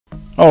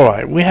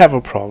Alright, we have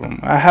a problem.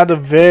 I had a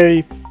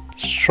very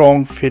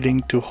strong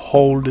feeling to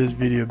hold this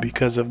video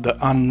because of the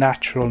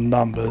unnatural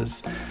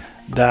numbers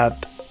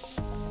that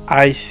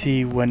I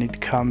see when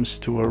it comes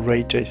to a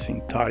ray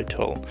tracing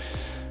title.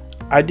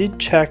 I did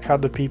check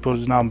other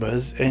people's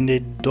numbers and they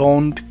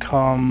don't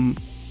come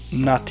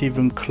not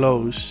even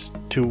close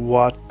to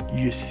what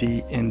you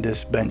see in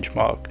this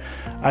benchmark.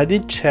 I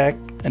did check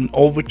and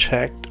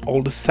overchecked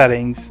all the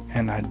settings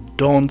and I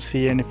don't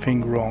see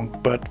anything wrong,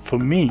 but for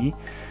me,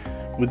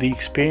 with the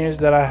experience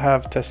that I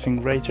have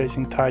testing ray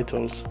tracing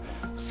titles,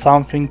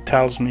 something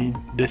tells me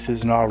this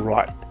is not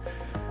right.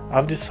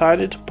 I've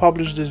decided to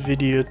publish this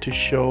video to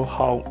show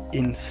how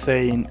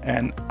insane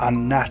and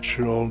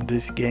unnatural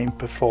this game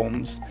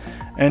performs,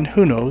 and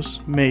who knows,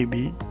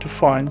 maybe to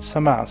find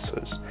some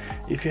answers.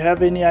 If you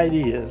have any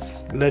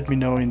ideas, let me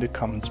know in the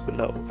comments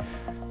below.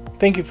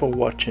 Thank you for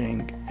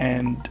watching,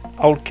 and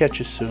I'll catch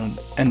you soon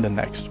in the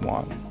next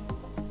one.